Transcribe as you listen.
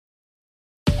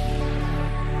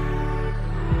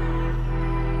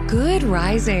Good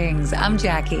risings. I'm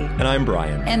Jackie. And I'm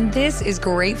Brian. And this is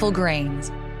Grateful Grains.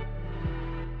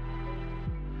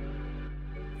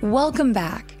 Welcome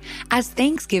back. As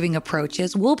Thanksgiving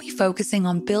approaches, we'll be focusing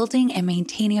on building and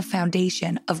maintaining a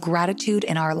foundation of gratitude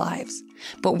in our lives.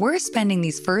 But we're spending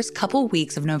these first couple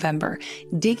weeks of November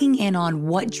digging in on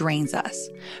what drains us.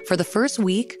 For the first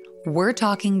week, we're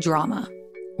talking drama.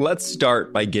 Let's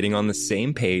start by getting on the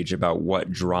same page about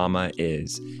what drama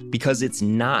is, because it's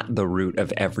not the root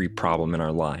of every problem in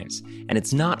our lives, and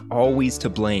it's not always to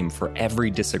blame for every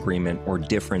disagreement or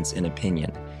difference in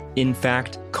opinion. In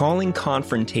fact, calling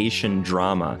confrontation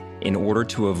drama in order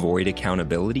to avoid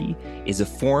accountability is a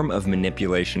form of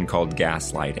manipulation called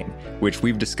gaslighting, which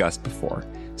we've discussed before.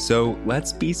 So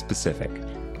let's be specific.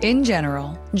 In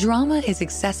general, drama is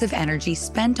excessive energy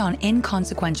spent on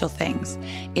inconsequential things.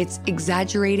 It's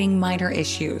exaggerating minor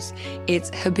issues. It's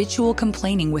habitual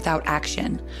complaining without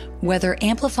action. Whether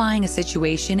amplifying a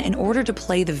situation in order to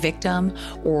play the victim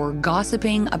or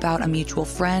gossiping about a mutual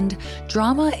friend,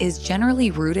 drama is generally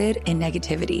rooted in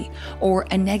negativity or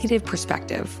a negative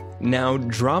perspective. Now,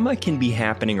 drama can be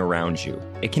happening around you.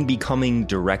 It can be coming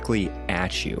directly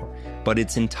at you. But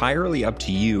it's entirely up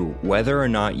to you whether or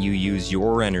not you use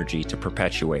your energy to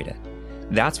perpetuate it.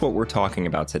 That's what we're talking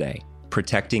about today,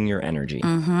 protecting your energy.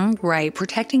 Right,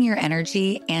 protecting your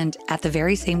energy and at the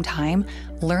very same time,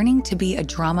 learning to be a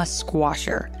drama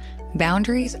squasher.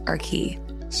 Boundaries are key.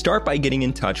 Start by getting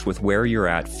in touch with where you're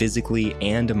at physically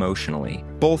and emotionally,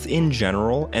 both in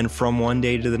general and from one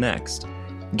day to the next.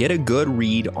 Get a good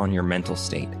read on your mental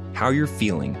state, how you're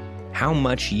feeling, how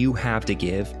much you have to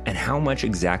give, and how much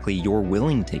exactly you're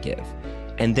willing to give.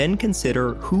 And then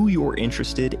consider who you're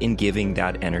interested in giving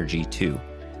that energy to.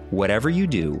 Whatever you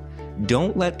do,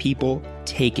 don't let people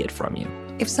take it from you.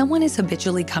 If someone is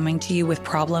habitually coming to you with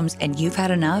problems and you've had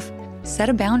enough, set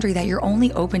a boundary that you're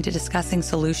only open to discussing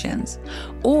solutions.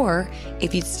 Or,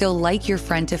 if you'd still like your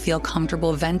friend to feel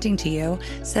comfortable venting to you,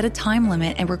 set a time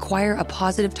limit and require a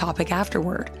positive topic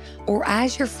afterward. Or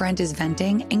as your friend is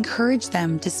venting, encourage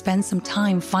them to spend some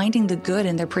time finding the good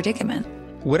in their predicament.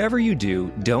 Whatever you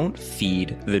do, don't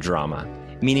feed the drama,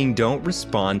 meaning don't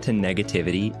respond to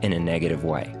negativity in a negative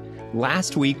way.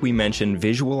 Last week, we mentioned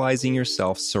visualizing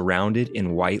yourself surrounded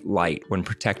in white light when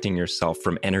protecting yourself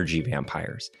from energy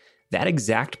vampires. That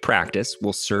exact practice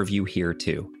will serve you here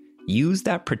too. Use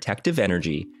that protective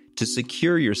energy to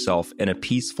secure yourself in a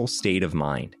peaceful state of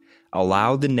mind.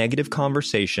 Allow the negative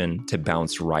conversation to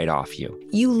bounce right off you.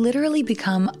 You literally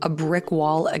become a brick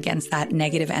wall against that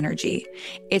negative energy.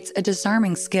 It's a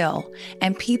disarming skill,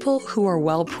 and people who are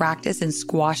well practiced in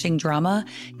squashing drama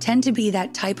tend to be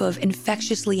that type of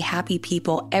infectiously happy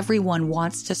people everyone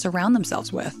wants to surround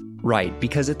themselves with. Right,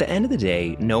 because at the end of the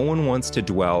day, no one wants to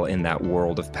dwell in that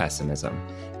world of pessimism.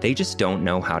 They just don't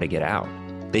know how to get out.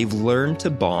 They've learned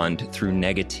to bond through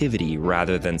negativity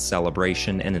rather than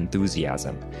celebration and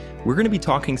enthusiasm. We're going to be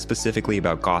talking specifically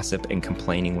about gossip and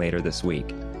complaining later this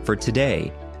week. For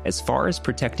today, as far as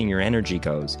protecting your energy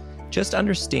goes, just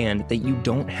understand that you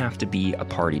don't have to be a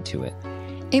party to it.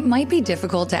 It might be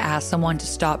difficult to ask someone to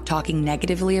stop talking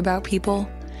negatively about people,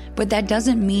 but that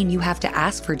doesn't mean you have to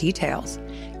ask for details.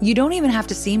 You don't even have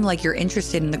to seem like you're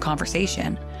interested in the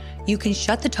conversation. You can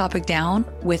shut the topic down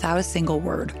without a single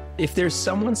word. If there's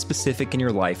someone specific in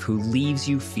your life who leaves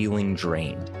you feeling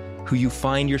drained, who you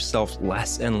find yourself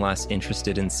less and less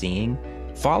interested in seeing,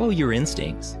 follow your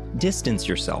instincts, distance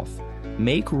yourself,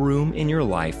 make room in your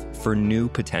life for new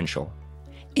potential.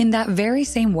 In that very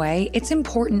same way, it's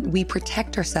important we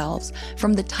protect ourselves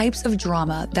from the types of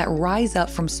drama that rise up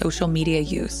from social media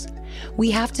use.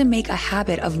 We have to make a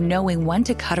habit of knowing when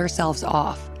to cut ourselves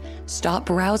off. Stop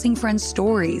browsing friends'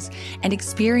 stories and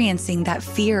experiencing that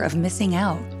fear of missing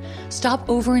out. Stop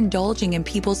overindulging in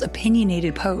people's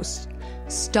opinionated posts.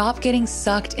 Stop getting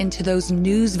sucked into those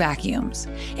news vacuums.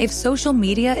 If social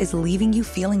media is leaving you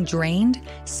feeling drained,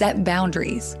 set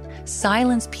boundaries.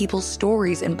 Silence people's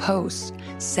stories and posts.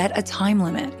 Set a time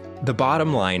limit. The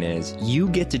bottom line is, you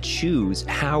get to choose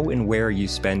how and where you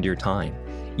spend your time.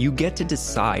 You get to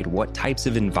decide what types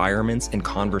of environments and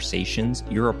conversations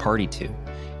you're a party to.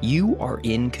 You are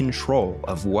in control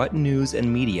of what news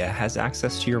and media has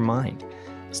access to your mind.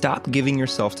 Stop giving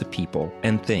yourself to people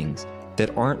and things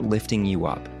that aren't lifting you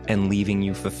up and leaving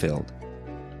you fulfilled.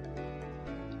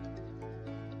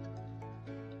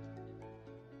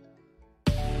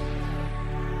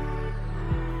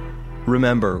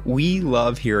 Remember, we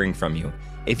love hearing from you.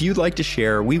 If you'd like to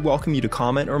share, we welcome you to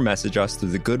comment or message us through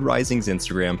the Good Risings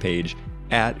Instagram page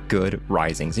at Good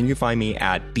Risings. And you can find me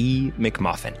at B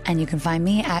McMuffin. And you can find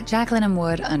me at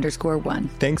JacquelineMwood_1.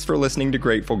 Thanks for listening to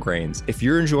Grateful Grains. If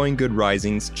you're enjoying Good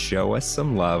Risings, show us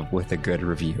some love with a good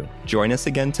review. Join us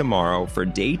again tomorrow for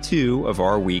day 2 of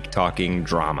our week talking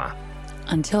drama.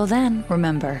 Until then,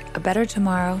 remember, a better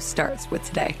tomorrow starts with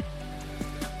today.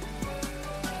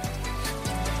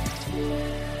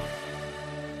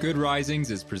 Good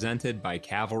Risings is presented by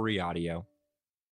Cavalry Audio.